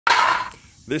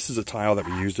This is a tile that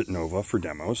we used at Nova for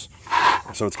demos.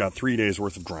 So it's got 3 days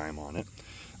worth of grime on it.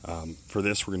 For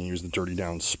this, we're going to use the Dirty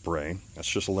Down spray. That's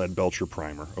just a lead belcher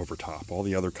primer over top. All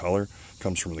the other color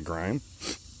comes from the grime.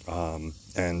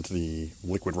 And the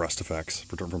liquid rust effects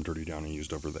from Dirty Down I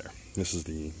used over there. This is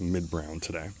the mid-brown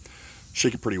today.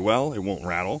 Shake it pretty well, it won't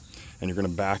rattle, and you're going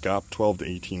to back up 12 to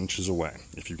 18 inches away.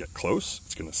 If you get close,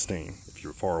 it's going to stain. If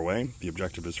you're far away, the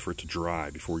objective is for it to dry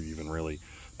before you even really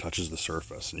touches the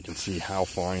surface. And you can see how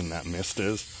fine that mist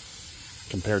is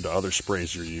compared to other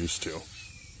sprays you're used to.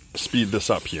 Speed this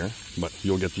up here, but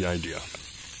you'll get the idea.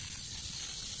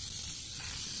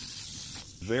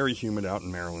 Very humid out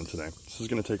in Maryland today. This is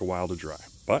going to take a while to dry,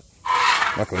 but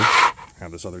luckily I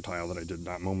have this other tile that I did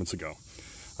not moments ago.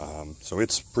 So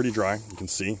it's pretty dry. You can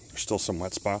see there's still some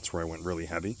wet spots where I went really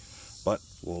heavy, but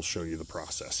we'll show you the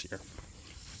process here.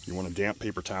 If you want a damp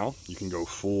paper towel, you can go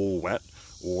full wet,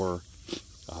 or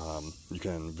you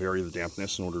can vary the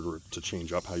dampness in order to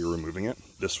change up how you're removing it.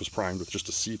 This was primed with just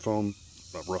a Seafoam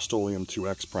Rust-Oleum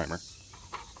 2X primer.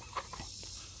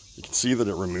 You can see that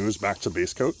it removes back to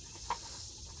base coat,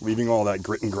 leaving all that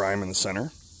grit and grime in the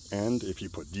center. And if you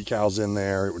put decals in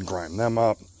there, it would grime them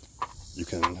up. You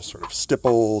can sort of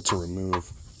stipple to remove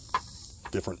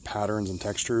different patterns and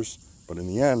textures, but in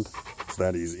the end, it's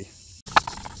that easy.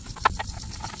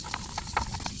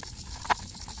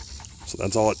 So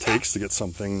that's all it takes to get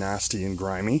something nasty and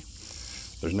grimy.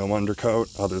 There's no undercoat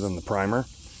other than the primer.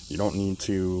 You don't need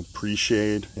to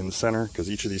pre-shade in the center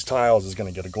because each of these tiles is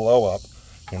going to get a glow up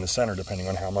in the center depending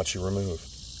on how much you remove.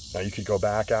 Now you could go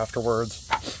back afterwards,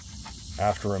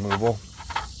 after removal,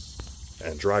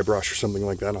 and dry brush or something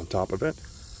like that on top of it,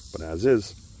 but as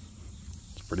is,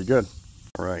 it's pretty good.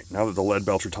 All right, now that the lead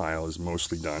belcher tile is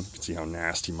mostly done, you can see how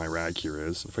nasty my rag here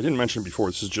is. If I didn't mention it before,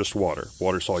 this is just water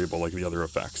soluble like the other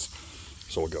effects.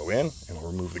 So we'll go in and we'll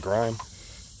remove the grime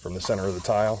from the center of the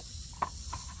tile.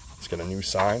 Let's get a new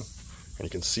sign, and you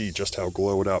can see just how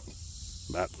glowed up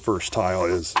that first tile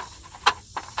is.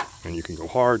 And you can go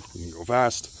hard, you can go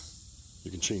fast, you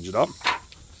can change it up.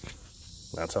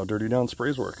 That's how Dirty Down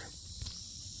sprays work.